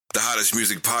hottest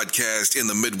music podcast in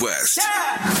the Midwest.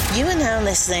 Yeah! You are now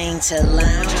listening to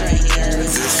Loud Radio.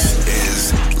 This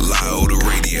is Loud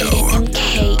Radio.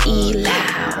 AMKE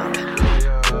Loud.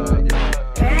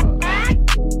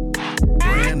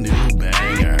 Brand new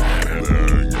banger.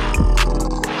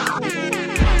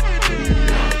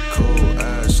 Cool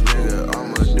ass nigga,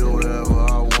 I'ma do whatever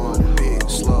I want. Big,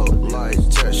 slow, light,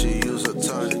 touch, she use a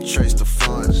ton to trace the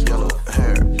funds. Yellow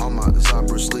hair on my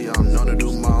Bruce Lee, I'm known to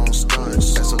do my own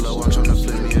stunts. SLO, I'm tryna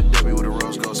flip me a W with a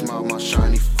rose gold smile, my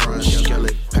shiny front. Kill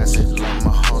it, pass it like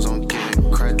my hoes on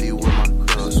getting crazy with my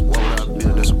guns. What would I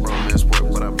build? That's a romance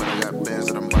work, but I bet I got bands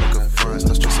that I'm about to confront.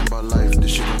 Stop stressing about life,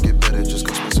 this shit gon' get better. Just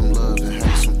go spend some love and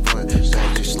have some fun.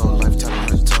 That slow life, telling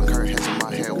her tongue, her hands in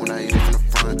my hair when I eat it from the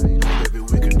front. Baby,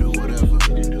 we can do whatever.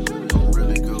 I'm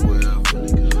really good wherever.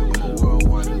 I'm a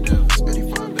worldwide endeavor.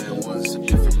 85 bad ones, it's a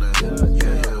different level.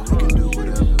 Yeah, we can do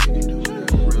whatever.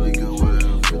 I'm really good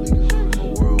wherever. I'm a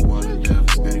worldwide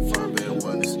endeavor. 85 bad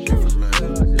ones, it's a different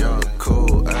level. Young,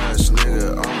 cool ass nigga,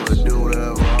 I'ma do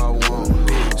whatever I want.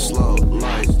 Big, slow,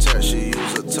 light, touch, she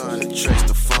use a ton to trace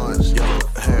the funds. Yellow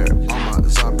hair on my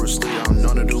Bruce Lee, I'm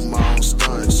known to do my own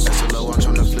stunts. SLO, I'm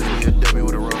tryna flip me a W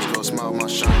with a rose gold smile, my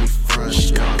shiny front.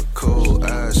 Young, cool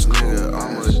ass nigga,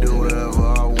 I'ma do whatever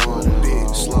I want.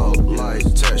 Big, slow,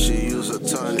 light, touch, she use a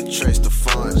ton to trace the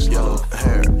funds. Yellow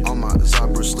hair on my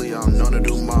Bruce Lee, I'm known to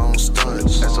do my own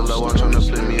stunts. SLO, I'm tryna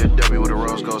flip me a W with a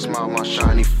rose gold smile, my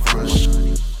shiny front.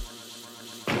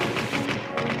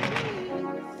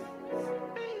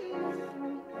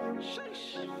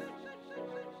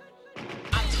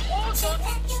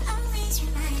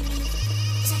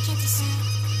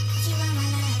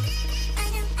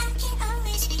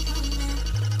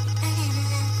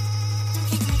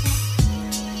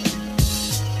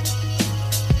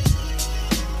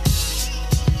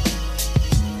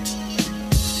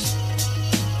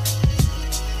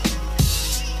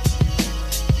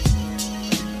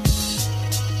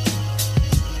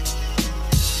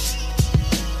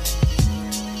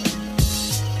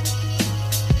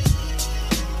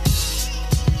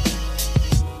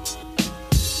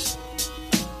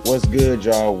 What's good,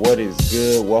 y'all? What is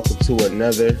good? Welcome to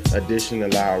another edition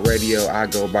of Loud Radio. I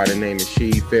go by the name of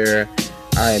Sheed Farah.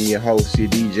 I am your host, your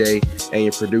DJ, and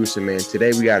your producer, man.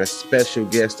 Today we got a special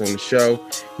guest on the show.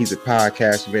 He's a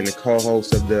podcaster, been the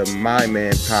co-host of the My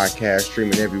Man podcast,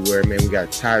 streaming everywhere, man. We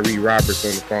got Tyree Roberts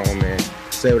on the phone, man.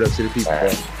 Say what up to the people, bro.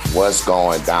 What's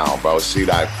going down, bro? Sheed,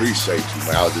 I appreciate you,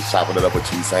 man. I was just chopping it up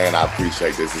with you saying I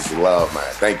appreciate this. This is love, man.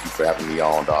 Thank you for having me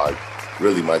on, dog.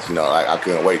 Really much, I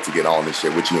couldn't wait to get on this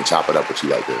shit with you and chop it up with you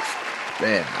like this.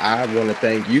 Man, I want to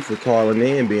thank you for calling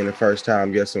in, being the first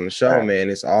time guest on the show, man.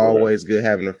 It's always good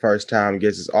having a first time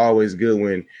guest. It's always good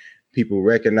when people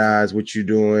recognize what you're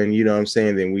doing, you know what I'm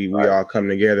saying? Then we all come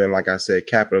together and, like I said,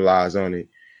 capitalize on it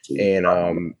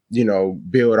and,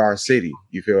 build our city.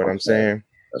 You feel what I'm saying?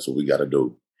 That's what we got to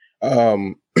do.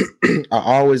 I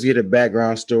always get a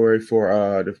background story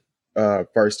for the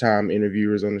first time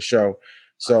interviewers on the show.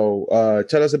 So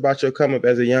tell us about your come up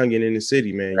as a youngin in the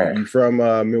city, man. You from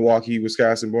Milwaukee,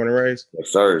 Wisconsin, born and raised? Yes,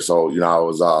 sir. So, I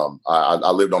was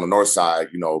I lived on the north side,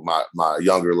 my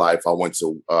younger life. I went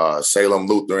to Salem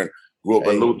Lutheran, grew up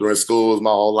in Lutheran schools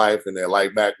my whole life. And then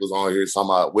Light Mac was on here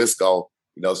talking about Wisco,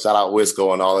 shout out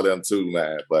Wisco and all of them too,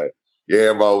 man. But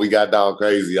yeah, bro, we got down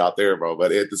crazy out there, bro.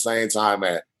 But at the same time,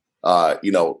 man,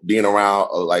 being around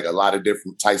like a lot of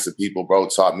different types of people, bro,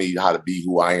 taught me how to be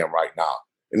who I am right now.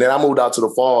 And then I moved out to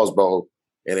the Falls, bro.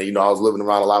 And then, I was living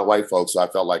around a lot of white folks. So I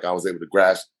felt like I was able to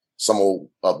grasp some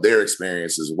of their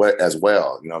experiences as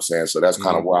well. You know what I'm saying? So that's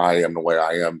kind of where I am and where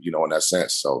I am, in that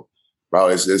sense. So, bro,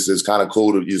 it's kind of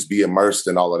cool to just be immersed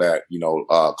in all of that,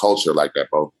 culture like that,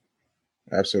 bro.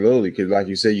 Absolutely. Because like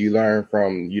you said, you learn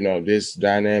from, this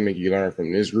dynamic, you learn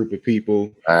from this group of people.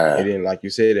 And then, like you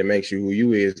said, it makes you who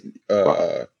you is.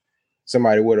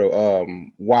 Somebody with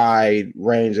a wide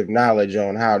range of knowledge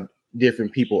on how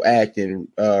different people act and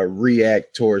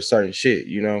react towards certain shit,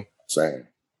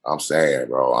 I'm saying,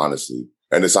 bro, honestly.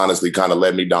 And it's honestly kind of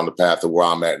led me down the path of where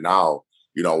I'm at now,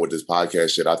 with this podcast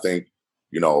shit. I think,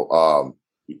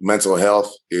 mental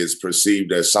health is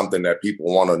perceived as something that people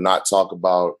want to not talk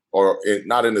about, or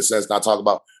not in the sense not talk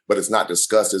about, but it's not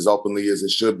discussed as openly as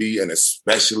it should be. And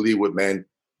especially with men,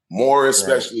 more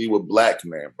especially with Black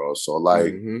men, bro. So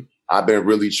like, I've been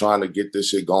really trying to get this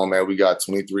shit going, man. We got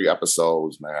 23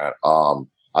 episodes, man.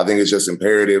 I think it's just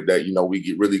imperative that,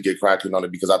 we really get cracking on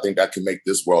it, because I think that can make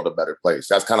this world a better place.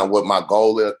 That's kind of what my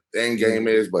goal end game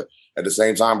is. But at the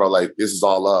same time, bro, like, this is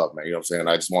all love, man. You know what I'm saying?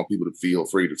 I just want people to feel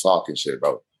free to talk and shit,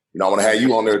 bro. You know, I want to have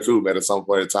you on there too, man, at some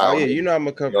point in time. Oh yeah, you know I'm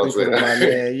gonna come You know through for the My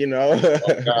Man, you know,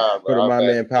 God, for the bro, My man.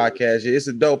 Man podcast. Yeah, it's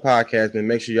a dope podcast, man.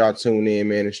 Make sure y'all tune in,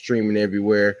 man. It's streaming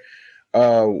everywhere.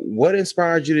 What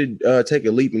inspired you to take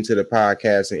a leap into the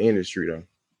podcasting industry, though?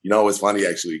 You know, it's funny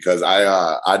actually because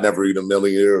I never in a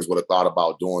million years would have thought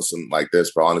about doing something like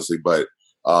this, bro. Honestly, but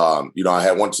you know, I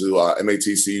had went to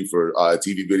MATC for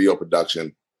TV video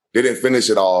production. Didn't finish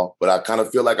it all, but I kind of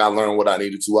feel like I learned what I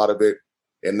needed to out of it.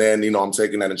 And then, you know, I'm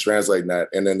taking that and translating that.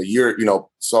 And then the year, you know,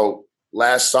 so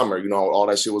last summer, you know, all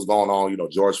that shit was going on. You know,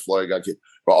 George Floyd got killed,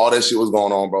 but all that shit was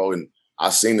going on, bro. And I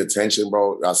seen the tension,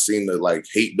 bro. I seen the like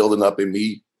hate building up in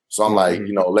me. So I'm like,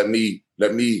 you know, let me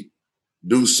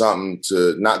do something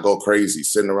to not go crazy,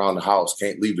 sitting around the house,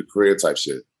 can't leave the crib type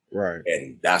shit. Right.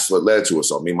 And that's what led to it.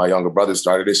 So me and my younger brother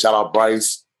started it. Shout out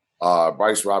Bryce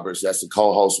Roberts. That's the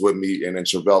co-host with me. And then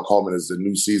Travell Coleman is the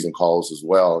new season co-host as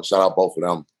well. Shout out both of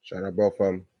them. Shout out both of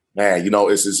them. Man, you know,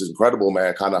 it's incredible,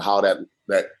 man, kind of how that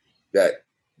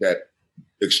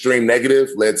extreme negative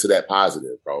led to that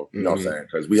positive, bro. You know what I'm saying?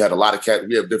 Because we had a lot of cats,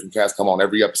 we have different cats come on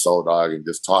every episode, dog, and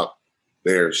just talk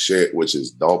their shit, which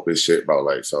is dope as shit, bro.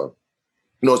 Like, so,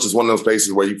 you know, it's just one of those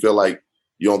places where you feel like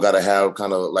you don't got to have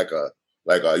kind of like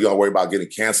you don't worry about getting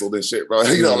canceled and shit, bro.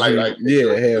 You know, like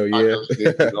yeah, hell yeah.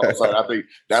 You know, so I think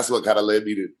that's what kind of led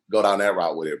me to go down that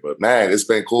route with it. But man, it's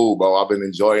been cool, bro. I've been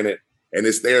enjoying it. And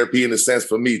it's therapy in a sense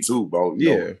for me too, bro.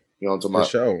 You know what I'm talking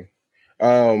about? For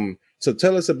sure. So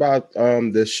tell us about well,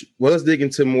 let's dig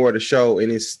into more of the show and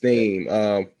its theme.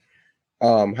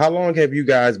 How long have you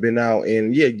guys been out?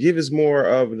 And yeah, give us more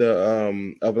of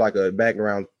the of like a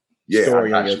background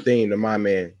story on your theme, the My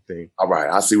Man thing. All right,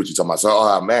 I see what you're talking about.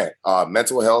 So man,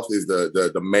 mental health is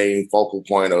the main focal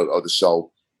point of the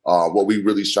show. What we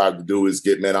really strive to do is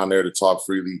get men on there to talk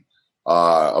freely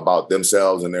about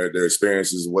themselves and their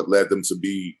experiences, what led them to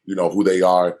be, you know, who they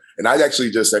are. And I actually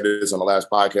just said this on the last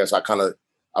podcast.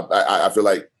 I feel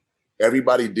like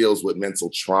everybody deals with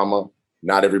mental trauma.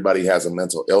 Not everybody has a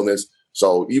mental illness.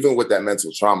 So even with that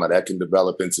mental trauma, that can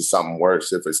develop into something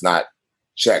worse if it's not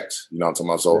checked. You know what I'm talking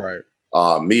about?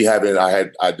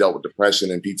 So I dealt with depression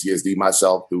and PTSD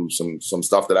myself through some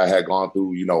stuff that I had gone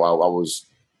through. You know, I was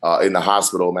in the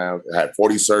hospital, man. I had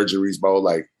 40 surgeries, bro.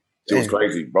 Like, it was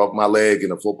crazy. Broke my leg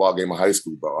in a football game in high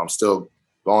school, bro. I'm still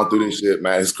going through this shit,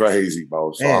 man. It's crazy,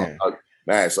 bro. So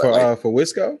For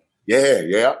Wisco?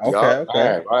 Yeah.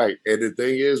 Okay. Right. And the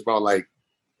thing is, bro, like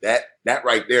that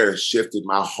right there shifted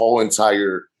my whole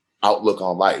entire outlook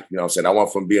on life. You know what I'm saying? I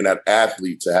went from being that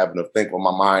athlete to having to think on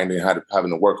my mind and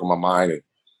having to work on my mind. And,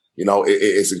 you know,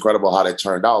 it's incredible how that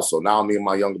turned out. So now me and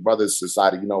my younger brothers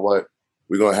decided, you know what,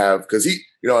 we're going to have, because he,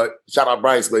 you know, shout out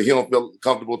Bryce, but he don't feel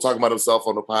comfortable talking about himself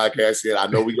on the podcast yet. I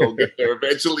know we're going to get there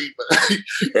eventually, but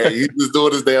and he's just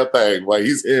doing his damn thing. Like I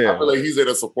feel like he's there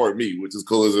to support me, which is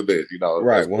cool as a bitch, you know.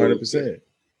 Right, 100%.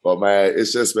 But man,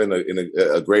 it's just been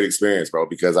a great experience, bro,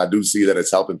 because I do see that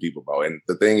it's helping people, bro. And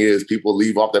the thing is, people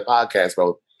leave off their podcast,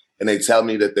 bro, and they tell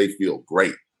me that they feel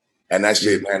great. And that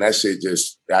shit, man, that shit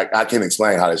just, I can't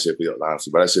explain how that shit feels,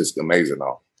 honestly, but that's just amazing,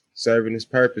 though. Serving its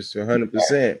purpose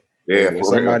 100%. Yeah, when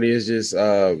somebody is just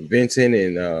venting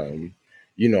and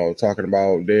you know, talking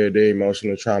about their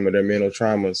emotional trauma, their mental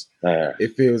traumas,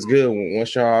 it feels good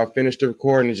once y'all finish the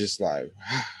recording. It's just like,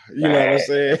 you know what I'm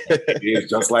saying? It's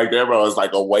just like that, bro. It's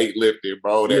like a weight lifted,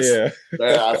 bro. Man,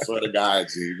 I swear to God,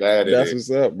 G, man. That's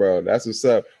what's up, bro. That's what's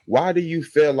up. Why do you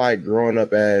feel like growing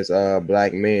up as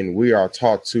Black men, we are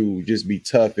taught to just be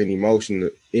tough and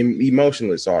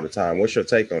emotionless all the time? What's your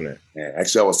take on that? Yeah,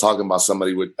 actually, I was talking about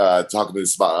somebody talking to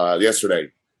this about yesterday.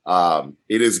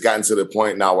 It has gotten to the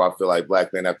point now where I feel like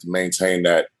Black men have to maintain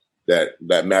that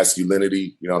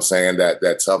masculinity, you know what I'm saying?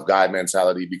 That tough guy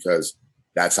mentality, because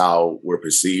that's how we're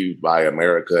perceived by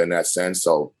America in that sense.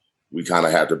 So we kind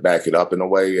of have to back it up in a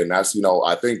way. And that's, you know,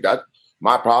 I think that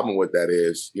my problem with that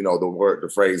is, you know, the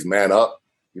phrase man up,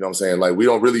 you know what I'm saying? Like, we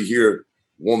don't really hear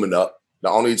woman up. The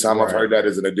only time I've heard that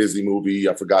is in a Disney movie.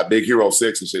 I forgot Big Hero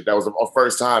 6 and shit. That was the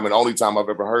first time and only time I've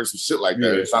ever heard some shit like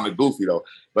that. It sounded goofy though.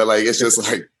 But like, it's just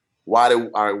like, why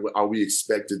are we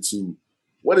expected to,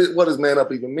 what does man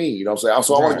up even mean? You know what I'm saying?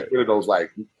 So I want to get rid of those like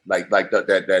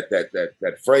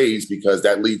that phrase, because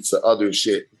that leads to other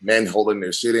shit, men holding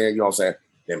their shit in, you know what I'm saying?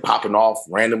 Then popping off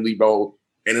randomly, bro,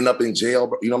 ending up in jail,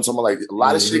 bro. You know what I'm talking about? Like, a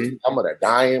lot of shit can come of that,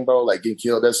 dying, bro, like getting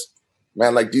killed. That's,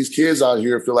 man, like, these kids out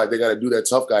here feel like they got to do that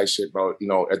tough guy shit, bro. You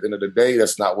know, at the end of the day,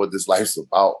 that's not what this life's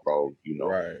about, bro. You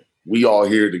know, we all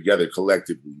here together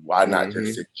collectively. Why not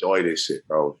just enjoy this shit,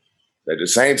 bro? At the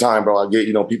same time, bro, I get,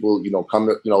 you know, people, you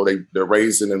know, they're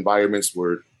raised in environments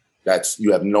where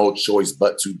you have no choice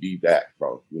but to be that,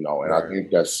 bro. You know, and I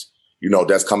think that's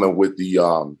that's coming with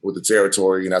the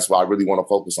territory, and that's why I really want to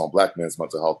focus on Black men's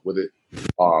mental health with it.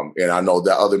 And I know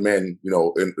that other men,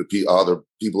 and other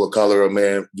people of color or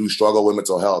men do struggle with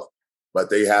mental health, but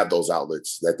they have those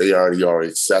outlets that they already are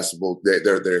accessible.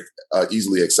 They're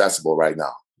easily accessible right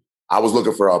now. I was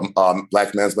looking for a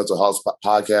Black men's mental health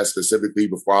podcast specifically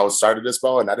before I started this,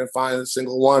 bro, and I didn't find a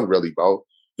single one really, bro.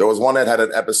 There was one that had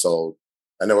an episode,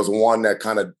 and there was one that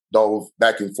kind of dove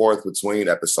back and forth between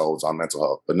episodes on mental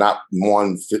health, but not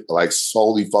one like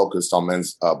solely focused on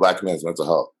Black men's mental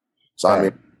health. So I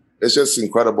mean, it's just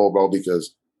incredible, bro,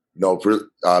 because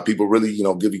people really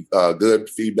give you good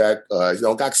feedback.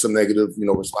 Got some negative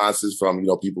responses from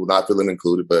people not feeling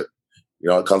included, but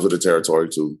it comes with the territory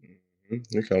too.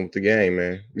 It comes with the game,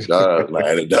 man. It does,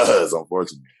 man. It does,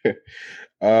 unfortunately.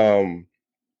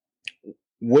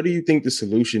 What do you think the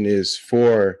solution is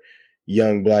for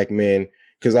young Black men?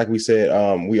 Because like we said,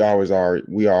 we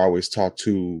always talk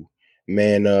to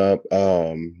man up,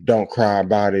 don't cry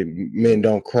about it, men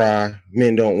don't cry,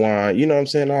 men don't whine, you know what I'm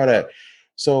saying, all that.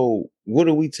 So what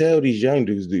do we tell these young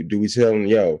dudes? Do we tell them,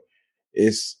 yo,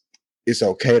 it's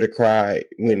okay to cry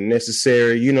when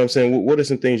necessary? You know what I'm saying? What are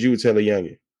some things you would tell a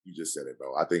youngin? You just said it,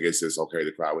 bro. I think it's just okay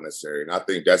to cry when necessary. And I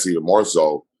think that's even more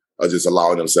so of just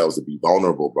allowing themselves to be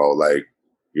vulnerable, bro. Like,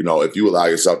 if you allow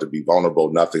yourself to be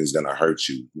vulnerable, nothing's going to hurt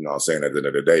you, you know what I'm saying, at the end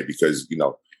of the day, because,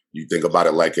 you think about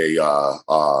it like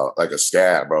a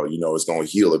scab, bro, it's going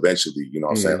to heal eventually, you know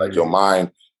what I'm saying? Like your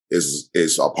mind is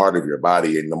a part of your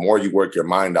body. And the more you work your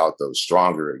mind out, the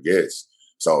stronger it gets.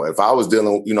 So if I was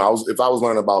dealing, if I was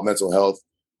learning about mental health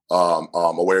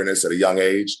awareness at a young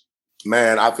age,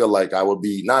 man, I feel like I would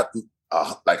be not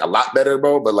like a lot better,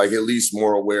 bro, but like at least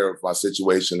more aware of my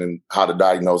situation and how to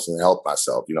diagnose and help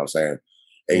myself, you know what I'm saying?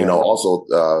 And, also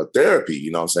therapy,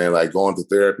 you know what I'm saying? Like going to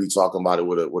therapy, talking about it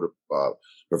with a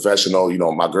professional.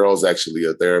 My girl's actually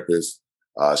a therapist.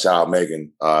 Shout out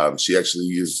Megan. She actually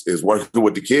is working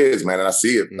with the kids, man. And I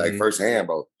see it like firsthand,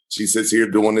 bro. She sits here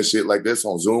doing this shit like this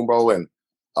on Zoom, bro. And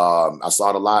I saw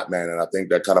it a lot, man. And I think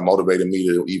that kind of motivated me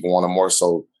to even want to more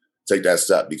so take that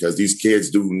step, because these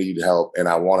kids do need help. And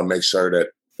I want to make sure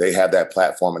that they have that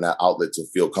platform and that outlet to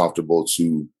feel comfortable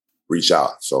to reach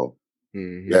out. So,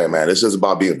 yeah, man, it's just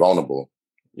about being vulnerable.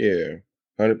 Yeah,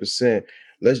 100%.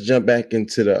 Let's jump back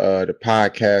into the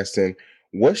podcasting.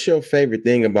 What's your favorite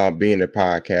thing about being a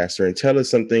podcaster? And tell us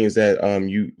some things that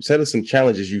tell us some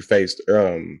challenges you faced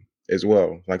as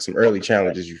well, like some early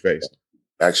challenges you faced.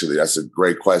 Actually, that's a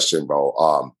great question,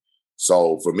 bro.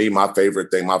 So for me, my favorite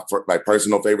thing, my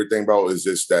personal favorite thing, bro, is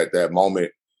just that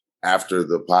moment after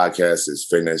the podcast is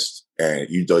finished, and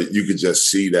you could just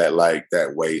see that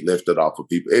that weight lifted off of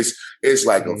people. It's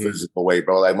like a physical weight,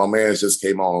 bro. Like my man just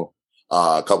came on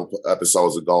a couple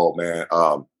episodes ago, man.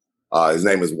 His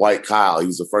name is White Kyle. He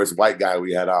was the first white guy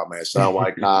we had out, man. Shout out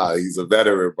White Kyle. He's a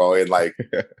veteran, bro. And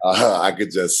I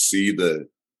could just see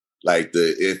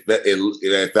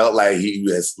it felt like he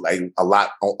was like a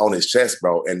lot on his chest,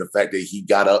 bro. And the fact that he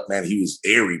got up, man, he was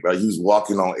airy, bro. He was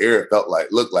walking on air.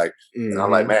 It looked like, and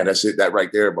I'm like, man, that right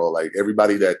there, bro. Like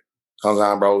everybody that comes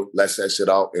on, bro, lets that shit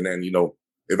out. And then,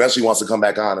 eventually wants to come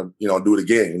back on and, do it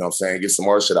again, you know what I'm saying? Get some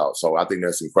more shit out. So I think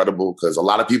that's incredible, because a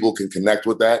lot of people can connect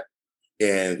with that.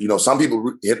 And, some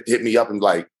people hit me up and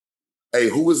like, hey,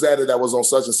 who was that was on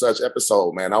such and such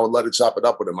episode, man? I would love to chop it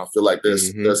up with him. I feel like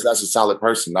that's a solid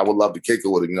person. I would love to kick it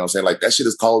with him. You know what I'm saying? Like that shit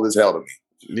is cold as hell to me.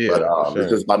 Yeah, but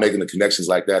it's just by making the connections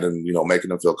like that and, making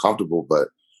them feel comfortable. But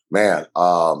man,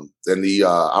 and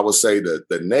I would say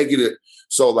the negative.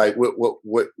 So like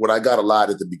what I got a lot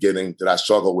at the beginning that I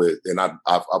struggle with, and I'm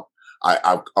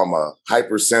a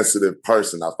hypersensitive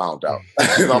person, I found out.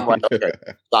 And I'm like, okay,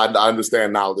 I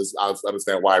understand now this. I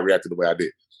understand why I reacted the way I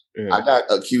did. Yeah. I got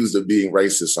accused of being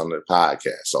racist on the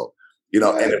podcast. So,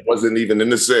 and it wasn't even in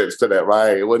the sense to that,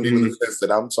 right? It wasn't even in the sense that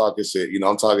I'm talking shit.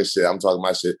 I'm talking shit. I'm talking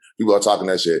my shit. People are talking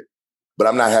that shit. But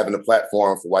I'm not having a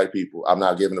platform for white people. I'm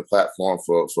not giving a platform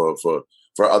for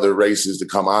other races to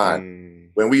come on.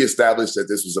 When we established that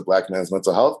this was a Black Man's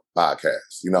Mental Health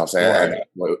podcast, you know what I'm saying? Right.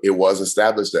 And it was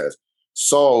established as.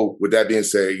 So with that being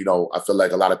said, I feel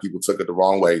like a lot of people took it the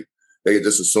wrong way. They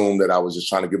just assumed that I was just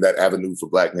trying to give that avenue for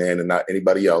Black men and not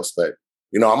anybody else. But,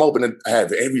 I'm open to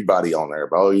have everybody on there,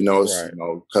 bro.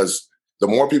 Because the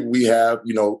more people we have,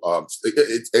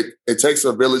 it takes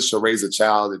a village to raise a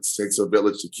child. It takes a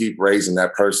village to keep raising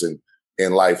that person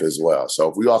in life as well.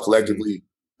 So if we all collectively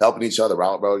helping each other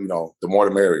out, bro, the more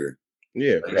the merrier.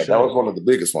 Yeah, that was one of the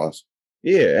biggest ones.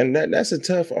 Yeah, and that's a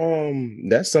tough,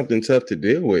 that's something tough to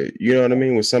deal with. You know what I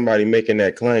mean? With somebody making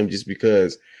that claim just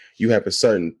because you have a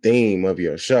certain theme of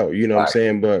your show, you know what I'm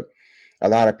saying? But a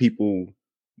lot of people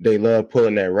they love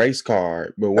pulling that race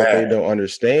card, but what they don't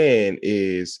understand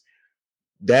is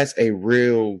that's a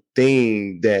real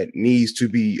thing that needs to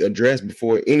be addressed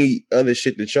before any other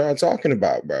shit that y'all talking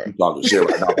about, bro. I'm talking shit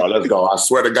right now, bro. Let's go. I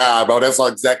swear to God, bro, that's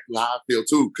exactly how I feel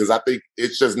too. Because I think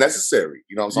it's just necessary.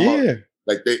 You know what I'm saying? Yeah.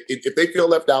 Like if they feel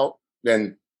left out,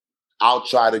 then I'll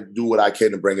try to do what I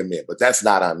can to bring them in. But that's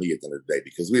not on me at the end of the day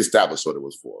because we established what it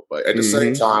was for. But at the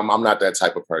same time, I'm not that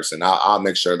type of person. I'll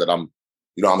make sure that I'm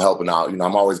helping out. You know,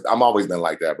 I'm always been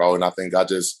like that, bro. And I think I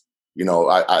just, you know,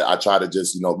 I try to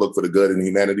just, you know, look for the good in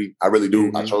humanity. I really do.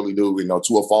 I totally do, you know,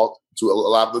 to a fault to a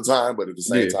lot of the time. But at the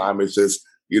same time, it's just,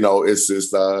 you know, it's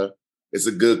just it's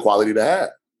a good quality to have.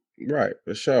 Right,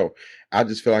 for sure. I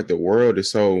just feel like the world is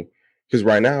so, because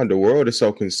right now the world is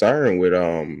so concerned with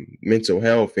mental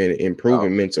health and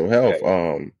improving mental health.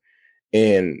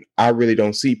 And I really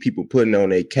don't see people putting on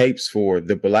their capes for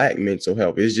the Black mental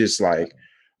health. It's just like,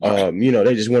 you know,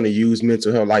 they just want to use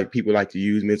mental health. Like people like to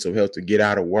use mental health to get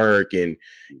out of work and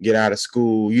get out of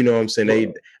school. You know what I'm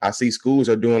saying? I see schools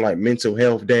are doing like mental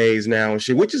health days now and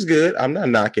shit, which is good. I'm not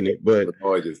knocking it, but the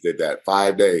boy just did that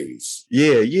 5 days.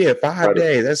 Yeah, 5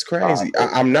 days. That's crazy.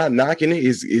 I'm not knocking it.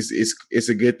 It's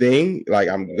a good thing. Like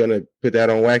I'm gonna put that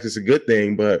on wax. It's a good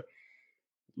thing, but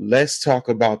let's talk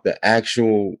about the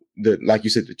actual, like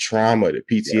you said, the trauma, the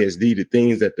PTSD, the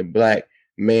things that the Black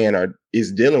man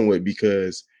is dealing with,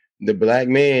 because the Black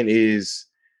man is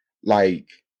like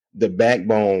the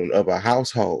backbone of a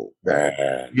household.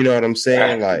 You know what I'm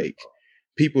saying? Like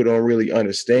people don't really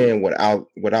understand without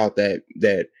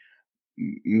that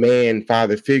man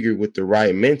father figure with the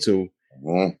right mental,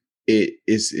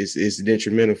 it's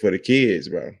detrimental for the kids,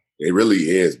 bro. It really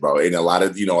is, bro. And a lot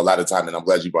of time, and I'm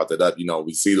glad you brought that up. You know,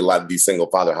 we see a lot of these single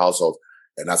father households,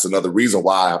 and that's another reason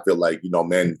why I feel like, you know,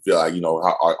 men feel like, you know,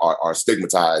 are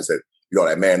stigmatized, that, you know,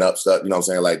 that man up stuff. You know what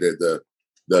I'm saying? Like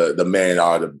the men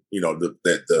are the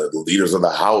leaders of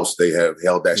the house. They have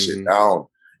held that shit down,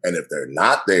 and if they're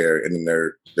not there, and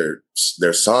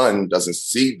their son doesn't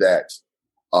see that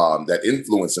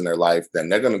influence in their life, then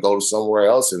they're gonna go to somewhere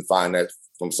else and find that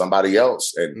from somebody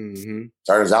else. And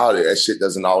turns out that shit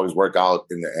doesn't always work out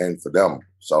in the end for them.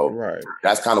 So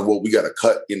that's kind of what we got to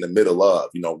cut in the middle of.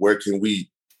 You know, where can we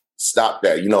stop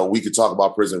that? You know, we could talk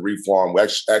about prison reform.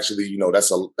 Actually, you know,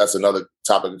 that's another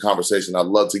topic of conversation I'd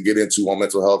love to get into on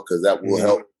mental health, because that will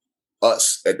help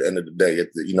us at the end of the day, in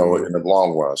the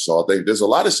long run. So I think there's a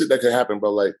lot of shit that can happen,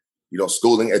 but like, you know,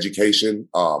 schooling, education,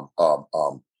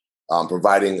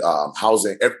 providing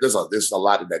housing. There's a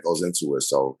lot that goes into it.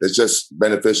 So it's just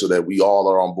beneficial that we all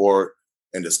are on board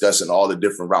and discussing all the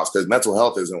different routes, because mental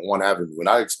health isn't one avenue. When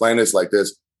I explain this like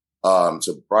this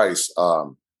to Bryce,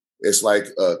 it's like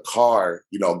a car,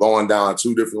 you know, going down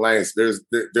 2 different lanes.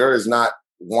 There is not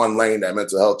one lane that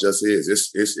mental health just is.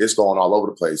 It's going all over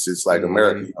the place. It's like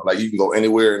America. You know, like you can go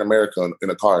anywhere in America in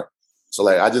a car. So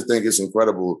like I just think it's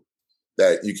incredible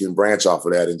that you can branch off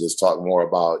of that and just talk more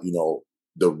about, you know,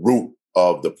 the root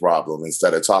of the problem,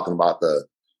 instead of talking about the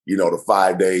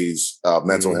 5 days of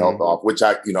mental health off, which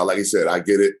I, you know, like I said, I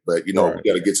get it, but you know, we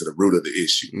got to get to the root of the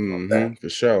issue. For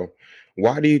sure.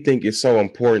 Why do you think it's so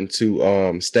important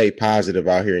to stay positive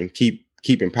out here and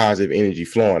keeping positive energy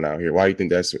flowing out here? Why do you think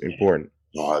that's important?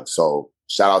 So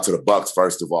shout out to the Bucks,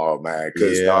 first of all, man.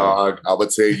 Because I would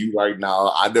tell you right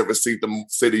now, I never seen the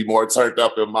city more turned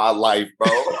up in my life,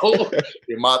 bro.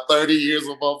 In my 30 years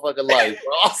of motherfucking life,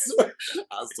 bro.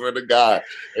 I swear to God.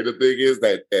 And the thing is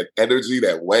that energy,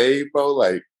 that wave, bro,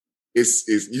 like it's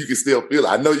you can still feel it.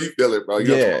 I know you feel it, bro.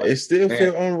 It still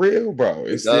feel unreal, bro.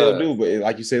 It still do, but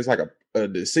like you said, it's like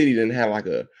the city didn't have like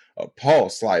a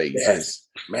pulse, like just,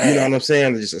 you know what I'm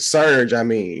saying? Just a surge. I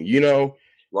mean, you know.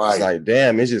 Right. It's like,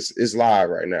 damn, it's live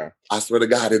right now. I swear to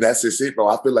God, and that's just it, bro.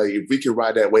 I feel like if we can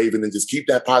ride that wave and then just keep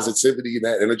that positivity and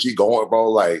that energy going, bro,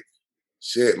 like,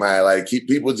 shit, man, like, keep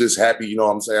people just happy, you know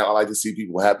what I'm saying? I like to see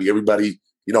people happy. Everybody,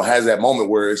 you know, has that moment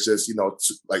where it's just, you know,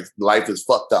 like life is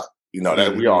fucked up, you know,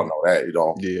 that we all know that, you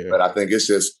know? Yeah. But I think it's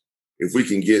just, if we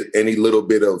can get any little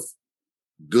bit of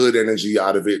good energy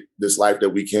out of it, this life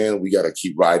that we can, we got to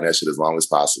keep riding that shit as long as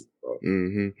possible,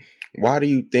 bro. Why do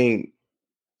you think,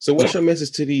 so what's your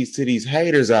message to these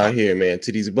haters out here, man?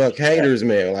 To these Buck haters,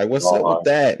 man? Like, what's up with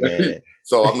that, man?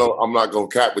 So I'm not gonna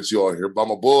cap with you on here, but I'm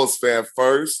a Bulls fan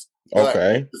first.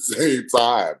 Okay. At the same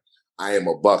time, I am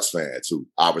a Bucks fan too.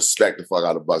 I respect the fuck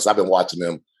out of the Bucks. I've been watching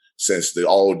them since the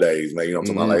old days, man. You know what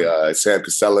I'm talking about? Like Sam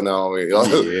Cassell now. You know?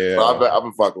 Yeah. So I've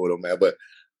been fucking with them, man. But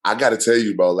I gotta tell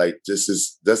you, bro, like just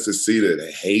to see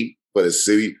the hate for the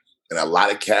city, and a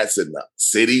lot of cats in the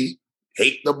city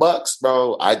hate the Bucks,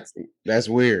 bro. That's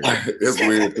weird. It's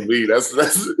weird to me. That's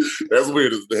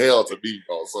weird as the hell to me,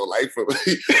 bro. So like for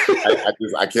me,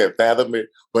 I can't fathom it.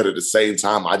 But at the same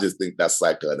time, I just think that's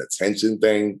like an attention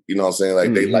thing. You know what I'm saying?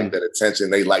 Like they like that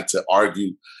attention. They like to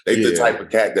argue. They the type of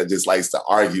cat that just likes to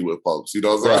argue with folks. You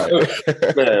know what I'm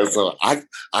saying? Man, so I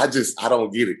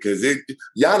don't get it because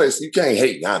Giannis, you can't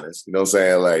hate Giannis. You know what I'm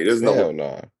saying? Like there's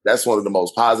no. That's one of the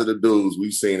most positive dudes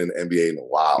we've seen in the NBA in a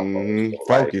while. So,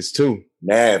 focused too.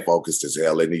 Man, focused as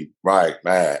hell, and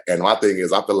man. And my thing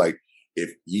is, I feel like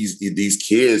if these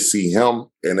kids see him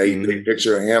and they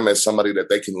picture him as somebody that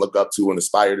they can look up to and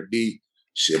aspire to be,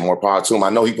 shit, more power to him. I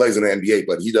know he plays in the NBA,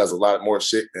 but he does a lot more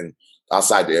shit than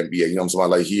outside the NBA. You know what I'm saying?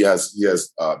 Like he has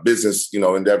business,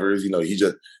 endeavors.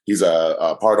 He's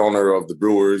a part owner of the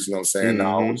Brewers. You know what I'm saying?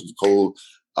 Now, which is cool.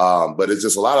 But it's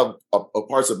just a lot of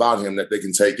parts about him that they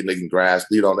can take and they can grasp.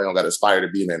 They don't got to aspire to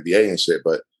be in the NBA and shit,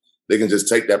 but they can just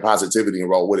take that positivity and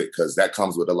roll with it because that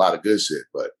comes with a lot of good shit.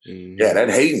 But yeah, that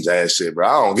hating ass shit, bro.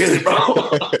 I don't get it, bro.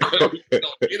 I don't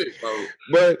get it, bro.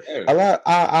 But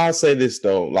I'll say this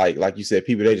though, like you said,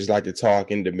 people they just like to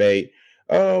talk and debate.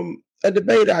 A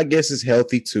debate, I guess, is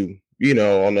healthy too.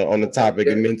 On the topic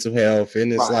of mental health,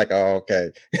 and it's like, oh,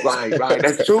 okay, right.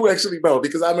 That's true, actually, bro.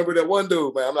 Because I remember that one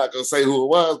dude, man. I'm not gonna say who it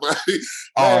was, but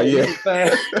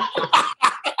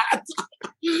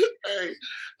hey,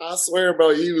 I swear,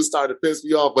 bro, he was starting to piss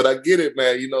me off. But I get it,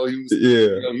 man. He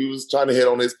was trying to hit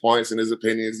on his points and his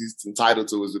opinions. He's entitled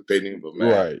to his opinion, but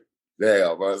man, right.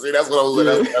 Yeah, bro. See, that's what I was.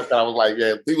 That's kind of was like,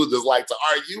 yeah, people just like to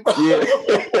argue, bro. Yeah.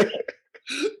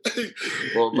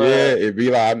 Well, man, it'd be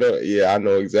like I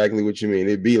know exactly what you mean.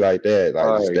 It'd be like that,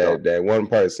 like that one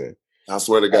person. I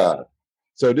swear to God.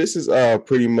 So this is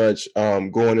pretty much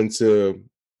going into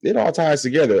it all ties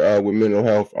together with mental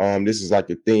health. This is like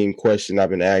a theme question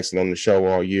I've been asking on the show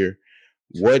all year.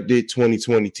 What did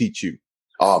 2020 teach you?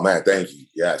 Oh man, thank you.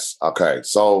 Yes. Okay.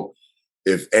 So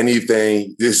if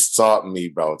anything, this taught me,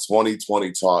 bro.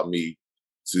 2020 taught me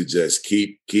to just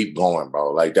keep going,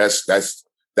 bro. Like that's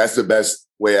the best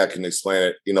way I can explain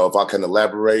it. If I can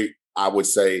elaborate, I would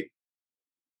say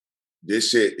this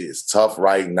shit is tough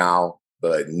right now,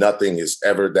 but nothing is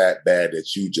ever that bad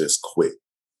that you just quit.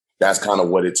 That's kind of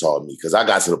what it taught me. Because I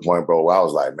got to the point, bro, where I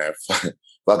was like, man,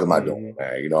 fuck am I doing,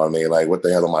 man? You know what I mean? Like, what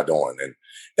the hell am I doing? And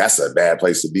that's a bad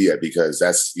place to be at because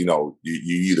that's, you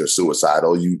either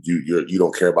suicidal, you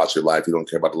don't care about your life, you don't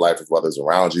care about the life of others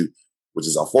around you, which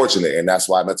is unfortunate. And that's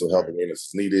why mental health awareness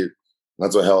is needed.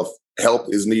 Mental health help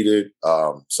is needed.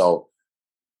 So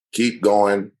keep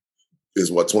going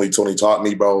is what 2020 taught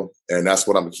me, bro. And that's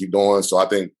what I'm gonna keep doing. So I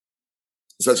think,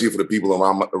 especially for the people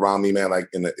around me, man, like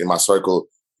in my circle,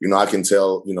 I can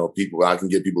tell, people, I can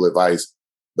give people advice,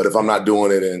 but if I'm not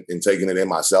doing it and taking it in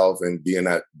myself and being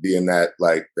that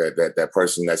like that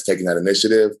person that's taking that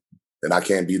initiative, then I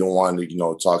can't be the one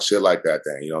to, talk shit like that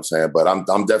then, you know what I'm saying? But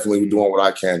I'm definitely doing what I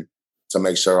can to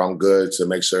make sure I'm good, to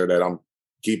make sure that I'm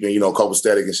keeping,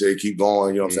 copacetic and shit, keep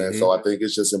going, you know what I'm saying? So I think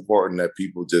it's just important that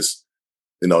people just,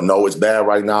 know it's bad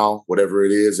right now, whatever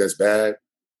it is that's bad,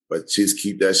 but just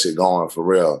keep that shit going for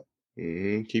real.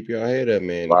 Keep your head up,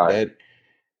 man. Right.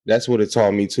 That's what it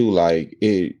taught me too. Like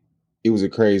it was a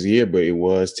crazy year, but it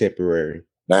was temporary.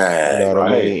 Man, you know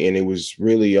what I mean? And it was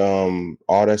really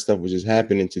all that stuff was just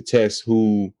happening to test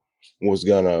who was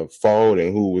gonna fold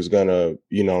and who was gonna,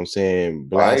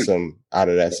 blossom out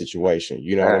of that situation.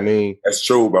 You know what I mean? That's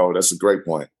true, bro. That's a great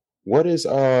point. What is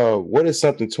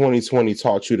something 2020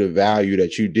 taught you to value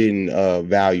that you didn't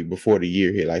value before the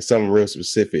year hit? Like something real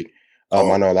specific.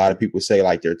 I know a lot of people say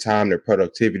like their time, their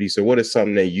productivity. So what is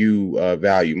something that you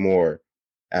value more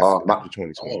after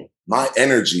 2020? My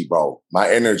energy, bro. My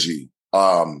energy.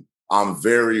 I'm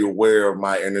very aware of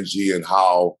my energy and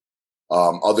how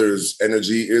others'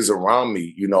 energy is around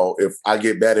me. If I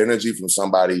get bad energy from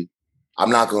somebody,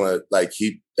 I'm not gonna like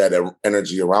keep that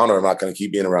energy around, or I'm not gonna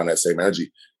keep being around that same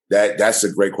energy. That's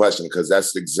a great question because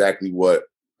that's exactly what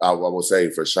I will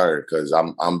say for sure. Because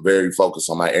I'm very focused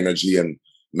on my energy and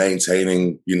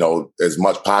maintaining, as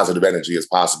much positive energy as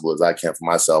possible as I can for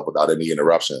myself without any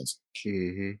interruptions.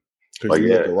 Because you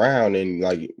look around and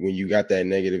like when you got that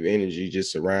negative energy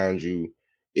just around you,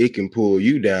 it can pull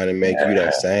you down and make you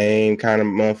that same kind of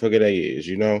motherfucker that is,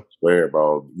 Swear,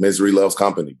 bro. Misery loves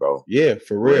company, bro. Yeah,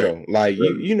 for real. Like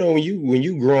when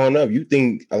you growing up, you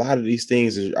think a lot of these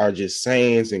things are just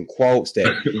sayings and quotes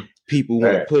that people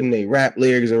want to put in their rap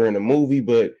lyrics or in a movie,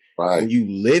 but when you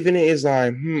live in it, it's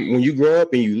like, when you grow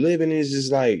up and you live in it, it's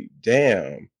just like,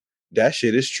 damn, that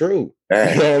shit is true. You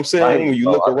know what I'm saying? When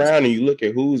you look around and you look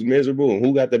at who's miserable and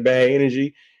who got the bad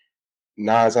energy,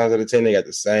 9 times out of 10, they got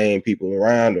the same people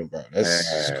around them, bro.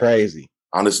 That's just crazy.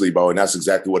 Honestly, bro, and that's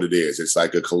exactly what it is. It's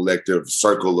like a collective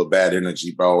circle of bad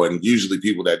energy, bro. And usually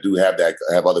people that do have that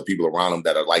have other people around them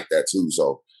that are like that too.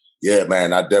 So, yeah,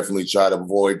 man, I definitely try to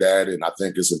avoid that. And I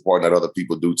think it's important that other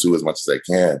people do too as much as they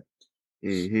can.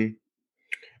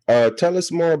 Mm-hmm. Tell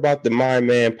us more about the My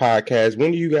Man podcast.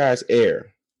 When do you guys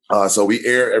air? So we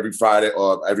air every Friday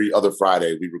or every other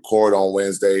Friday. We record on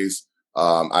Wednesdays.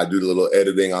 I do the little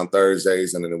editing on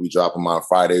Thursdays, and then we drop them on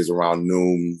Fridays around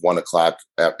noon, 1 o'clock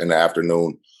in the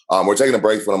afternoon. We're taking a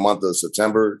break for the month of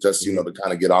September, just, to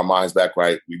kind of get our minds back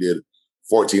right. We did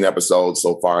 14 episodes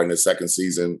so far in the second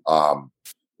season.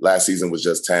 Last season was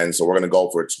just 10. So we're going to go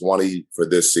for 20 for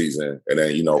this season. And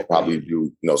then, probably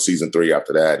do, season 3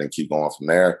 after that and keep going from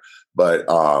there. But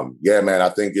yeah, man, I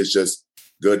think it's just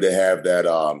good to have that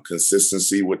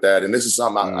consistency with that. And this is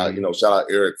something I shout out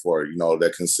Eric for,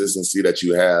 that consistency that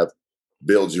you have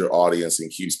builds your audience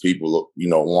and keeps people,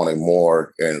 wanting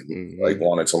more and like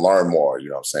wanting to learn more, you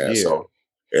know what I'm saying? Yeah. So,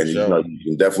 and you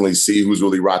can definitely see who's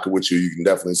really rocking with you. You can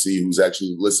definitely see who's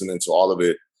actually listening to all of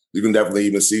it. You can definitely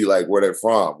even see like where they're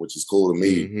from, which is cool to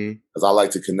me because I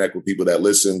like to connect with people that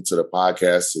listen to the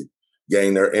podcast to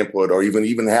gain their input or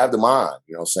even have them on,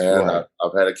 you know what I'm saying? Right.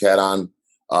 I've had a cat on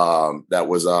that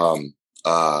was not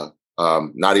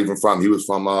even from, he was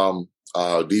from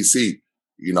DC,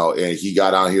 and he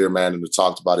got on here, man, and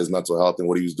talked about his mental health and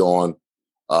what he was doing.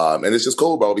 And it's just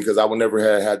cool, bro, because I would never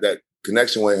have had that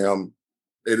connection with him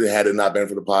had it not been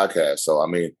for the podcast. So, I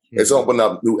mean, it's opened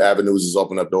up new avenues, it's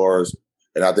opened up doors,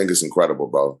 and I think it's incredible,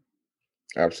 bro.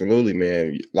 Absolutely,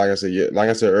 man. Like I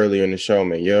said earlier in the show,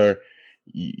 man,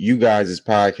 you guys'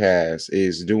 podcast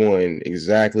is doing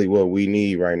exactly what we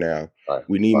need right now. Right.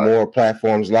 We need more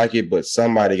platforms like it, but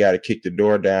somebody got to kick the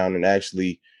door down and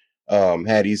actually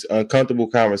have these uncomfortable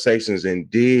conversations and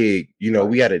dig.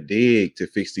 We got to dig to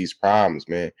fix these problems,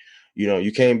 man.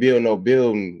 You can't build no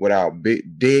building without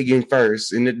digging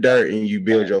first in the dirt, and you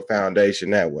build your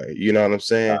foundation that way. You know what I'm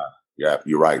saying? Yeah,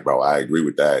 you're right, bro. I agree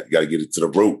with that. You got to get it to the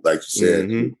root, like you said.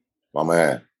 My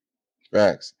man.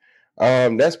 Facts.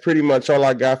 That's pretty much all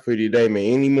I got for you today,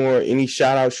 man. Any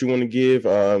shout outs you want to give?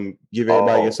 Give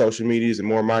everybody your social medias and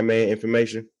more My Man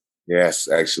information. Yes,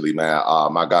 actually, man.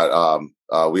 I got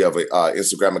we have an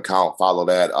Instagram account. Follow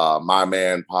that My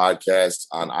Man Podcast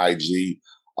on IG.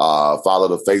 Follow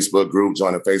the Facebook group.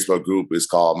 Join the Facebook group. It's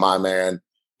called My Man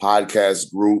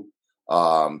Podcast Group.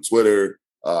 Twitter.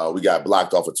 We got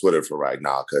blocked off of Twitter for right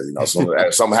now because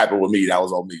something happened with me. That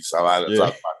was on me, so I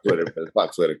talked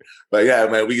about Twitter. But yeah,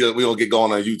 man, we gonna get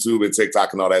going on YouTube and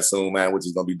TikTok and all that soon, man, which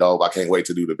is gonna be dope. I can't wait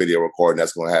to do the video recording.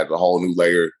 That's gonna have a whole new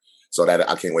layer, so that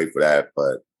I can't wait for that.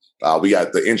 But we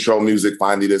got the intro music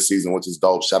finally this season, which is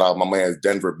dope. Shout out my man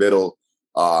Denver Biddle,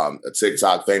 a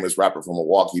TikTok famous rapper from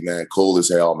Milwaukee, man, cool as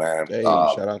hell, man. Hey,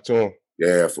 shout out to him.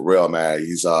 Yeah, for real, man.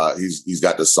 He's got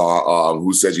the song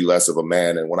 "Who Said You Less of a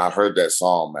Man," and when I heard that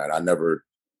song, man, I never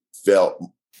felt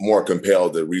more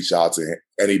compelled to reach out to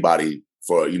anybody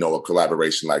for a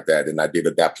collaboration like that than I did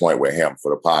at that point with him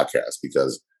for the podcast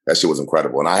because that shit was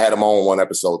incredible. And I had him on one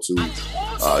episode too.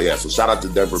 So shout out to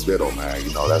Denver Biddle, man.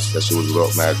 that shit was real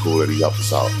mad cool that he helped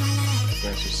us out.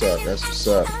 That's what's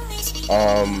up.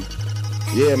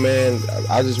 Yeah, man,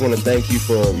 I just want to thank you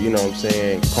for,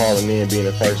 calling in, being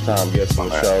the first time guest on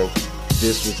the show.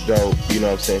 This was dope,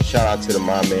 Shout out to the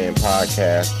My Man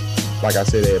Podcast. Like I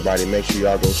said, everybody, make sure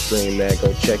y'all go stream that,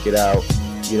 go check it out.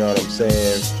 You know what I'm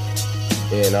saying?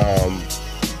 And,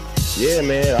 yeah,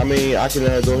 man, I mean, I can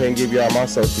go ahead and give y'all my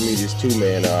social medias too,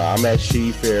 man. I'm at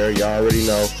She Fair, y'all already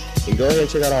know. And go ahead and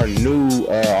check out our new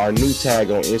tag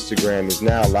on Instagram is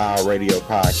now Loud Radio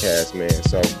Podcast, man.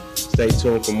 So stay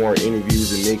tuned for more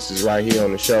interviews and mixes right here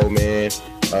on the show, man.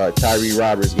 Tyree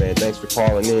Roberts, man, thanks for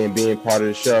calling in, being part of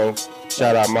the show.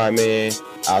 Shout out my man.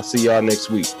 I'll see y'all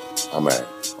next week. All right.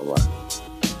 All right.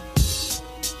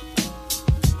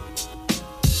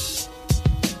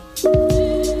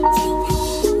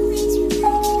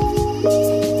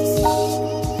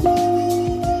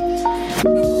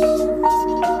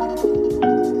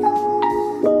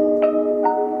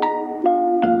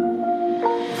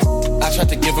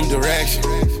 Direction.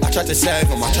 I tried to save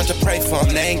them, I tried to pray for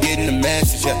them, they ain't getting the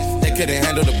message, yeah. They couldn't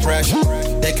handle the pressure,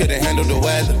 they couldn't handle the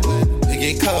weather. It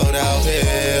get cold out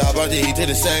here, I brought the heat to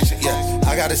the section, yeah.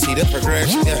 I gotta see the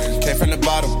progression, yeah. Came from the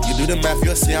bottom, you do the math,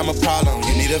 you'll see I'm a problem.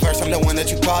 You need a verse, I'm the one that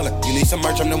you callin'. You need some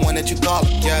merch, I'm the one that you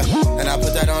callin', yeah. And I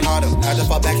put that on autumn. I just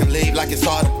fall back and leave like it's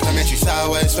autumn. Come at you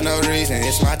sideways for no reason.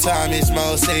 It's my time, it's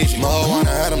Mo season. Mo wanna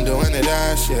have them doing the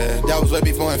dance, yeah. That was way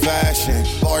before in fashion.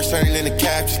 Bars turning into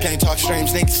captions, can't talk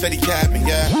streams, think steady capping,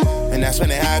 yeah. And that's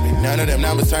when it happened. None of them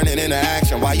numbers turning into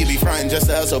action. Why you be frontin' just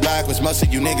to hustle backwards? Most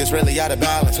of you niggas really out of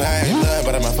balance. I ain't blood,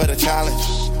 but I'm up for the challenge.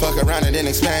 Fuck around and then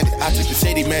expand it. I took the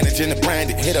city managing the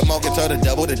brand it. Hit a mocha, told her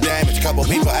double the damage. Couple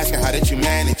people asking how did you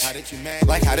manage?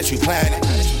 Like how did you plan it?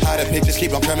 How the pictures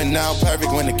keep on coming out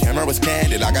perfect when the camera was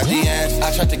candid. I got the answers.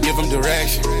 I tried to give them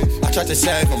direction. I tried to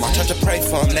save them. I tried to pray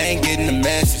for them. They ain't getting the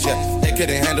message. Yeah. They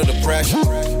couldn't handle the pressure.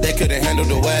 They couldn't handle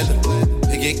the weather.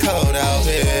 It get cold out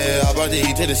here. I brought the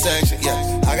heat to the section, yeah.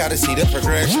 I gotta see the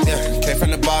progression, yeah. Came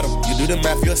from the bottom. You do the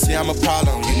math, you'll see I'm a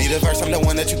problem. You need a verse, I'm the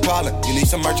one that you callin'. You need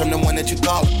some merch, I'm the one that you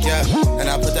callin', yeah. And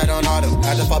I put that on autumn.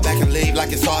 I just fall back and leave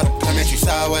like it's autumn. Come at you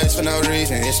sideways for no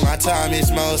reason. It's my time,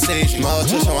 it's Mo season. Mo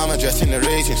too, so I'm addressing the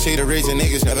region. See the reason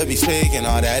niggas never be speaking.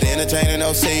 All that entertaining,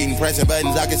 no seating. Pressing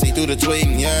buttons, I can see through the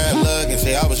tweeting, yeah. Look and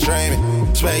see I was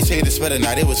dreaming. Space heaters for the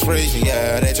night, it was freezing,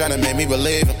 yeah. They tryna make me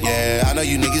believe them, yeah. I know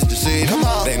you niggas deceived. Come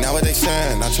on. They know what they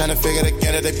saying. I'm tryna figure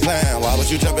together they plan. Why would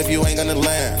you jump if you ain't gonna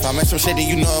land? If I make some shit, then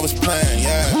you know it was planned,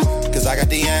 yeah. Cause I got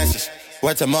the answers.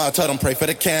 Word to Ma, I told him pray for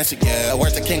the cancer, yeah.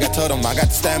 Word to King, I told him I got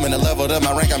the stamina, leveled up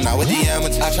my rank, I'm not with the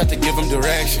amateurs. I tried to give them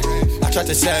direction. I tried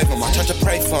to save them. I tried to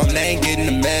pray for them. They ain't getting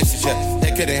the message, yeah.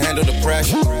 They couldn't handle the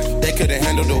pressure. They couldn't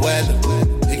handle the weather.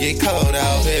 It get cold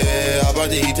out here. I brought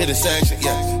the heat to the section,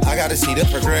 yeah. I gotta see the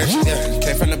progression, yeah.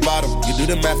 Came from the bottom. You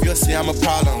do the math, you'll see I'm a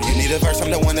problem. You need a verse,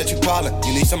 I'm the one that you callin'.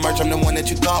 You need some merch, I'm the one that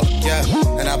you callin', yeah.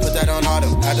 And I put that on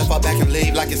autumn. I just fall back and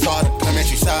leave like it's autumn. Come at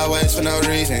you sideways for no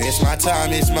reason. It's my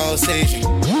time, it's Mo season.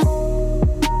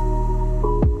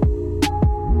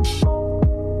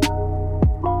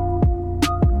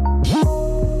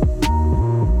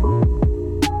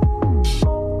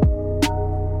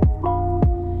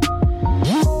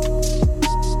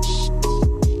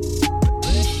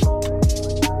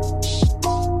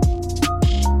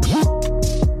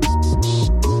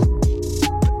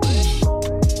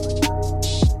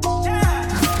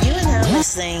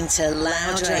 Listening to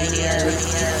Loud Radio.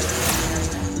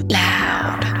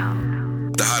 Loud.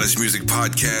 The hottest music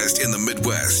podcast in the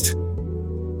Midwest.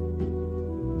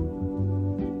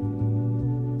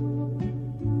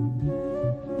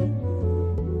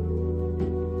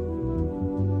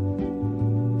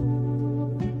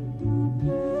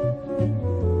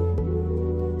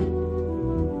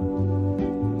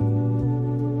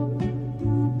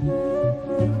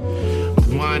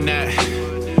 Rewind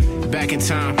that. Back in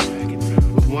time.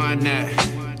 Rewind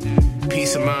that,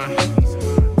 peace of mind.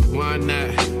 Rewind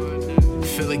that,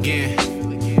 feel again.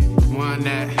 Rewind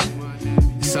that,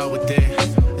 it's all within.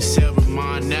 I said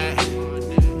rewind that,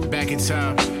 back in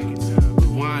time.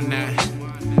 Rewind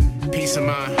that, peace of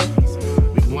mind.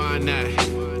 Rewind that,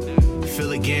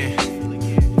 feel again.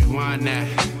 Rewind that,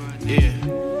 yeah,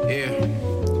 yeah.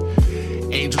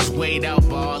 Angels weighed out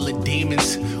by all the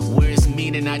demons. Where's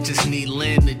meaning? I just need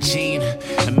Lynn, the gene,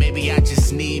 and maybe I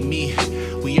just need me.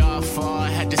 We all fall, I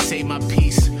had to say my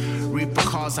piece. Reaper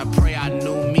calls, I pray I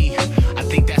knew me. I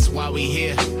think that's why we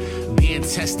here. Being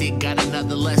tested, got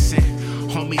another lesson.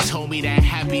 Homie told me that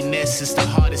happiness is the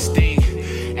hardest thing.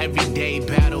 Everyday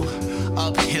battle,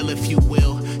 uphill if you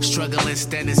will. Struggling,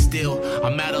 standing still.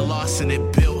 I'm at a loss and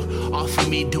it built off of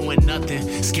me doing nothing.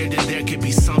 Scared that there could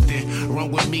be something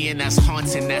wrong with me and that's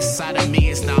haunting. That side of me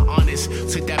is not honest.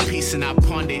 Took that piece and I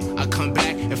pawned it. I come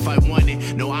back if I want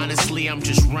it. No, honestly, I'm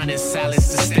just running silence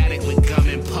to static with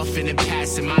gumming, puffing and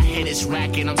passing. My head is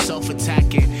racking, I'm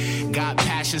self-attacking. Got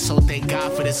passion, so thank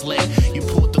God for this leg. You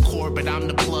pulled the cord, but I'm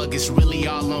the plug. It's really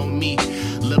all on me.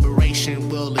 Liberation,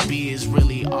 will to be is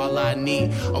really all I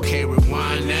need. Okay,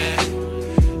 rewind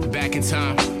that. Back in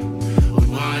time.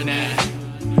 Rewind that.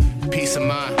 Peace of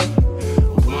mind.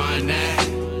 Rewind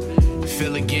that.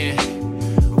 Feel again.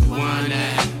 Rewind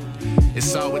that.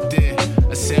 It's all within.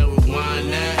 I said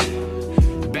rewind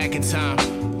that. Back in time.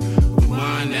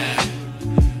 Rewind that.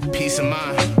 Peace of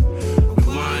mind.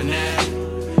 Rewind that.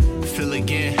 Feel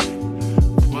again.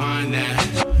 Rewind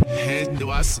that. And do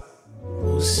I say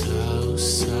you a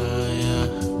star,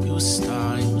 you a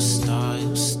star, you a star,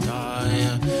 you a star,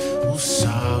 yeah.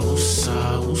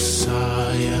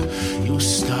 Yeah. You a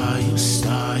star, you a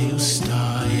star, you a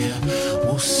star, yeah.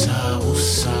 Woosah,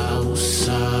 woosah,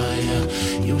 woosah,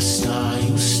 yeah. You a star,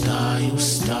 you a star, you a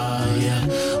star, yeah.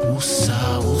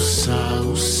 Woosah, woosah,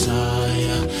 woosah,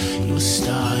 yeah. You a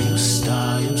star, you a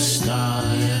star, you a star,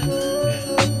 yeah.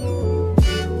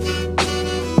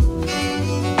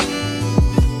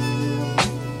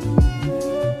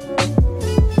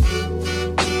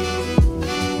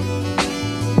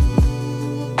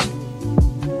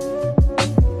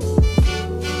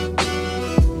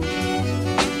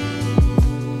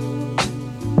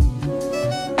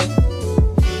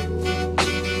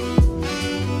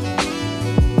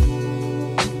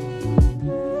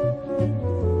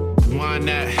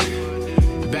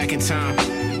 time.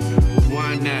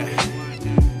 Rewind that.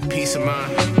 Peace of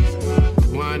mind.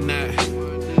 Rewind that.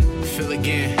 Feel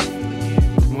again.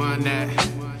 Rewind that.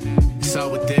 It's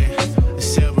all within. It's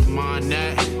still remind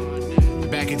that.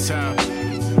 Back in time.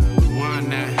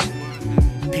 Rewind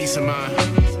that. Peace of mind.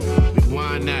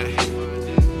 Rewind that.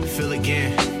 Feel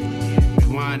again.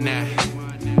 Rewind that.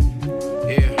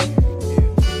 Yeah.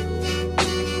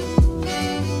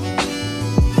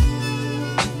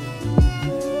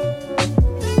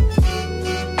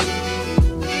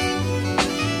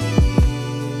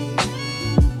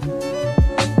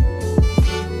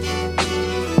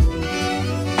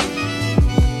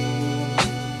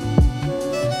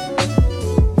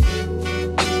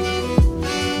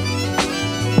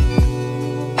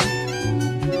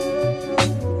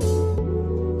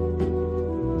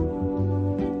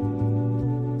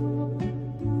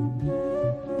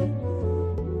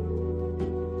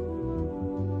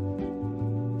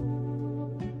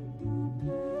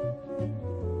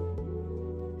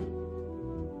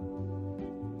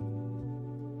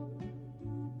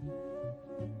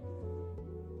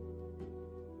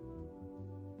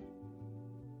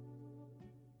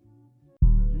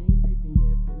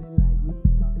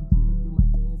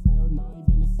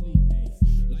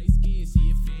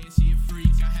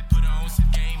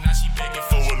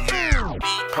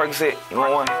 Percocet, you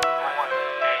want one?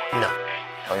 No.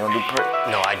 Oh, you don't do perk?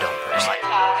 No, I don't personally.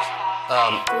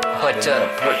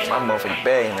 Perk, my motherfucking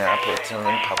bag in there. I put 10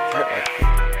 and pop perk like that.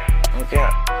 Okay.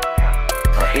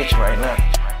 I'm itching right now.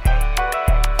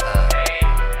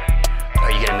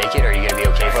 Are you gonna make it or are you gonna be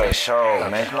okay for it? Sure,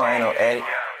 man. Come on, I ain't no addict.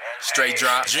 Straight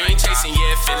drop. Dream chasing,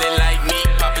 yeah, feeling like me.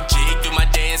 Pop a jig, do my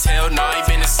dance, hell no, I ain't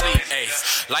been asleep.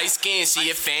 Ayy, light skin, she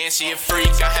a fan, she a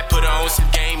freak. I had put her on some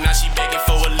game, now she begging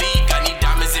for a leak. I need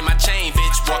diamonds in my chain,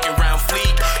 bitch, walking around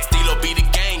fleek. Stilo be the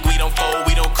gang, we don't fold,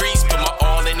 we don't crease. Put my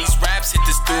all in these raps, hit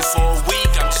this dude for a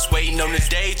week. I'm just waiting on the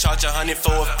day, charge 100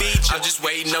 for a feature. I'm just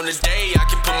waiting on the day, I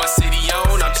can put my city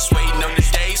on. I'm just waiting on the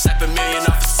day, slap $1 million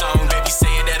off a song. Baby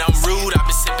saying that I'm rude, I've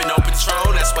been sipping on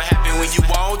Patron. That's what happened when you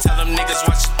won't, tell them niggas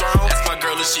watch your throne. That's my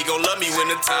girl and she gon' love me when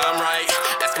the time right.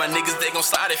 That's my niggas, they gon'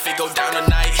 slide if it go down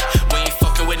tonight. We ain't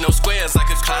fucking with no squares like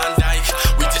a Klondike.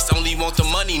 We just only want the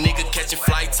money, nigga, catching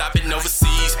flights, hopping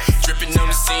overseas, dripping on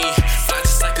the scene. Fly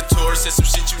just like a tourist and some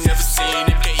shit you never seen.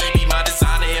 MKE be my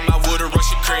designer and my wood or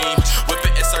Russian cream.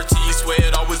 Whipping SRT, swear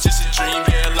it all was just a dream.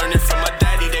 Yeah, learning from my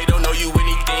daddy, they don't know you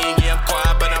anything. Yeah, I'm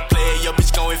quiet, but I'm playing, yo,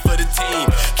 bitch going for the team.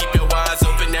 Keep your eyes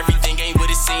open, everything ain't what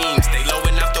it seems. Stay low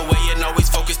and out the way and always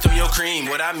focused on your cream.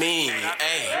 What I mean,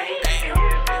 ayy.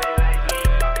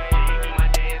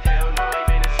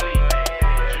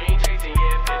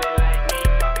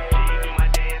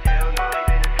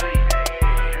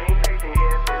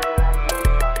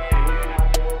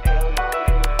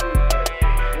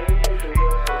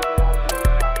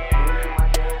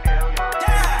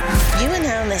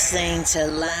 Listening to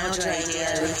Loud Radio.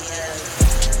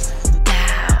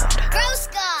 Gross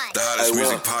God. The hottest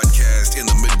music podcast in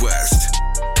the Midwest.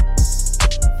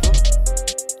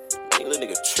 Hey, little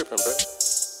nigga tripping, bro.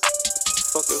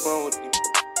 Fuck is wrong with you?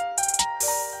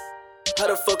 How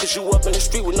the fuck is you up in the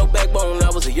street with no backbone? I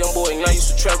was a young boy and I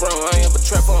used to trap around. I ain't ever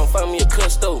trap on. Found me a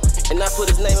custo and I put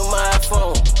his name on my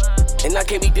iPhone. And I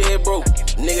can't be dead broke,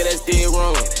 nigga, that's dead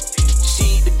wrong.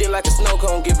 She eat the dick like a snow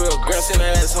cone, give her a gram, send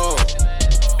her ass home.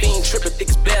 Being trippin', thick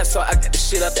as bath, so I got the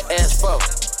shit out the asphalt.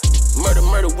 Murder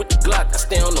with the Glock, I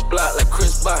stay on the block like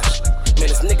Chris Bosh.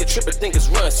 Man, this nigga trippin', think it's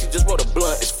run, she just rolled a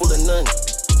blunt, it's full of none.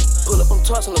 Pull up, I'm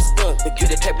tossing a skunk, to get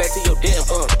it back to your damn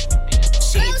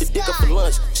She eat the dick up for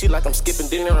lunch, she like I'm skipping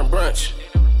dinner and brunch.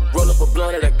 Roll up a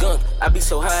blunt of that gunk, I be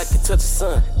so high I can touch the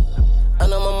sun. I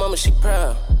know my mama, she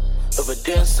proud of her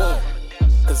damn son.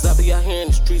 Cause I be out here in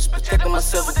the streets, protecting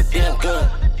myself with a damn gun.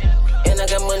 And I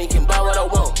got money, can buy what I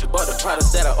want. Bought the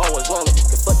products that I always wanted.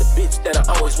 Can fuck the bitch that I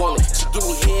always wanted. She give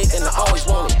me head and I always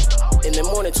want it. In the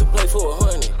morning to play for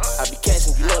 100. I be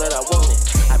cashing, you know that I want it.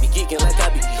 I be geeking like I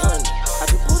be honey. I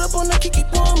be put up on the Kiki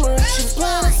Palmer. She was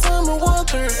blind like Summer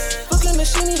Walker. Looking like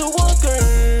she need a walker.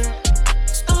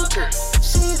 Stalker.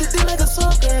 She need to do like a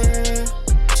soccer.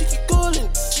 She keep calling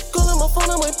my phone,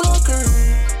 I might block her.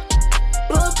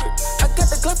 Blocker. I got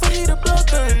the Glock for the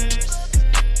blockers.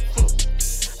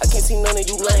 I can't see none of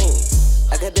you lame.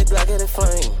 I got that Glock at a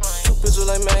flame. Two pistols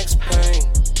like Max Payne.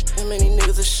 That many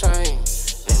niggas ashamed.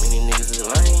 That many niggas is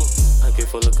lame. Pocket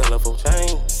full of colorful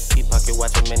chain. Deep pocket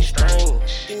watching many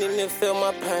strings. You need to feel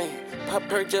my pain. Pop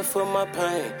perk just for my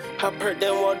pain. Pop perk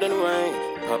then walk in the rain.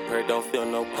 Pop perk don't feel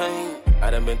no pain. I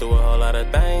done been through a whole lot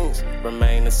of things.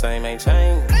 Remain the same, ain't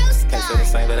changed. Can't say the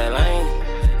same to that lane.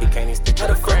 He can't even stick to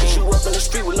the frame. You up in the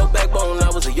street with no backbone. I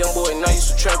was a young boy and I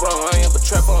used to trap around. I ain't ever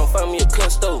trap on, find me a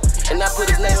custo. And I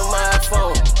put his name on my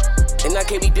iPhone. And I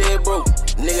can't be dead broke,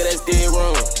 nigga, that's dead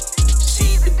wrong.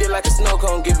 She eat the dick like a snow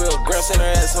cone, give her a girl, send her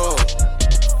ass home.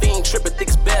 Fiend trippin', thick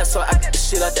as bad, so I get the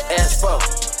shit out the asphalt.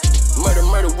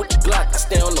 Murder with the Glock, I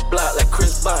stay on the block like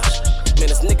Chris Bosh. Man,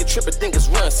 this nigga trippin', think it's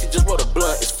runs, he just wrote a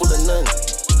blunt, it's full of none.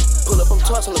 Pull up, I'm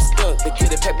tossing the skunk, then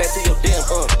get it packed back to your damn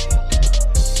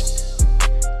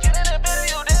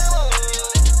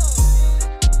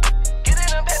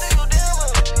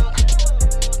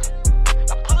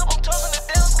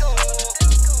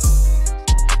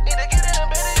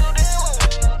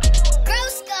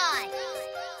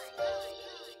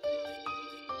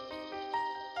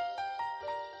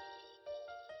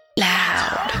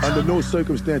Under no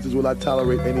circumstances will I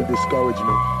tolerate any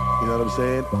discouragement. You know what I'm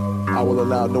saying? I will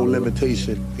allow no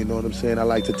limitation. You know what I'm saying? I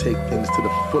like to take things to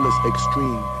the fullest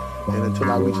extreme. And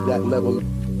until I reach that level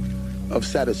of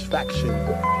satisfaction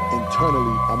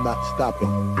internally, I'm not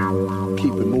stopping.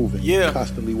 Keep it moving. Yeah.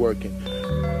 Constantly working.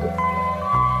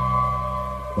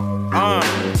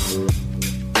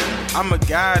 I'm a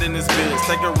god in this bitch.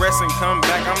 Take a rest and come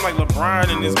back. I'm like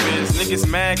LeBron in this bitch. Niggas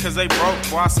mad cause they broke,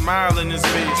 boy, I smile in this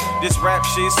bitch. This rap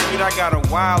shit sweet, I got a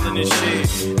while in this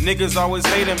shit. Niggas always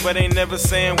hating, but ain't never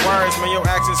saying words. Man, your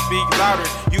actions speak louder.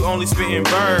 You only spitting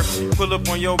verbs. Pull up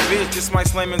on your bitch, this might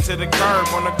slam into the curb.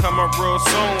 Wanna come up real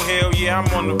soon, hell yeah, I'm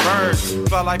on the verge.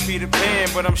 Fly like Peter Pan,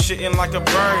 but I'm shitting like a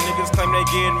bird. Niggas claim they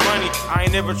getting money, I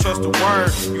ain't never trust a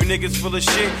word. You niggas full of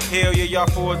shit, hell yeah, y'all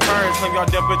full of turns. Claim y'all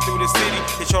dumping through the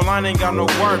city, hit your line, ain't got no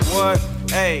work, what?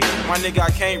 Hey, my nigga,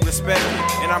 I can't respect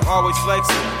it, and I'm always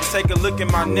flexing. Just take a look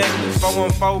at my necklace.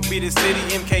 414 be the city,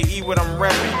 MKE what I'm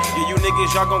repping. Yeah, you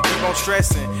niggas, y'all gon' keep on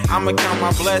stressing. I'ma count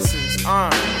my blessings,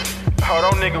 Hold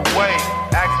on, nigga, wait.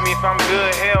 Ask me if I'm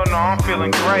good, hell no, I'm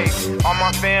feeling great. All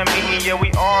my fam eating, yeah,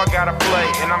 we all gotta play.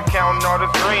 And I'm counting all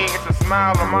this green, it's a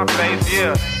smile on my face,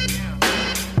 yeah.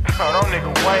 Hold on,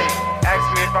 nigga, wait. Ask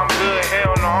me if I'm good,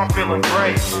 hell no, I'm feeling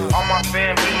great. All my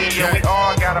fam eating, yeah, we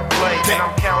all gotta play. And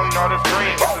I'm counting all this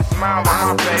green, it's a smile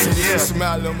on my face, yeah. It's a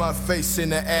smile on my face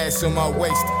and the ass on my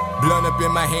waist. Blunt up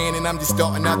in my hand and I'm just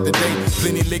starting out the day.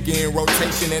 Plenty liquor in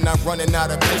rotation and I'm running out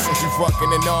of patience. You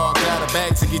fucking and all, got a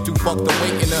bag to get too fucked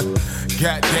away in a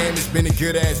goddamn, it's been a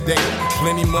good ass day.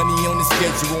 Plenty money on the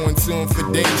schedule and tune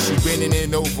for days. She bending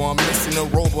it over, I'm missing a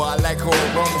rover. I like her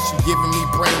aroma, she giving me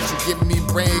brain, she giving me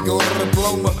brain, go to the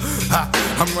diploma.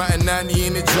 I'm riding 90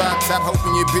 in the drop top,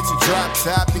 hoping your bitch a drop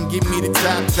top and give me the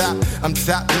top. I'm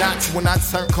top notch when I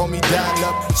turn, call me dial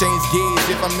up. Change gears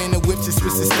if I'm in the whip, just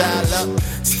switch the style up.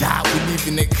 Stop, we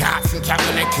leaving the cops and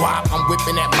counting that guap. I'm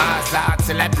whipping that Mazda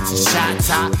till that bitch is shot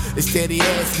top. It's steady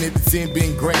ass niggas ain't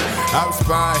been great. I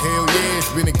respond, hell yeah, it's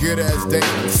been a good ass day.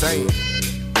 Insane.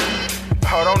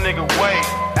 Hold on, nigga, wait.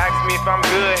 Ask me if I'm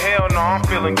good, hell no, I'm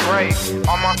feeling great.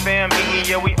 All my fam eating,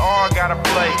 yeah, we all gotta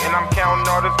play. And I'm counting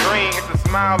all this green, it's a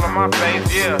smile on my face,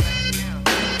 yeah.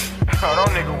 Hold on,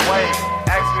 nigga, wait.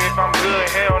 Ask me if I'm good,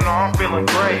 hell no, I'm feeling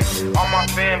great. All my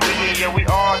fam eating, yeah, we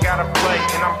all gotta play.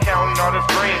 And I'm counting all this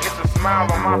green, it's a smile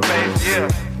on my face,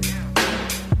 yeah.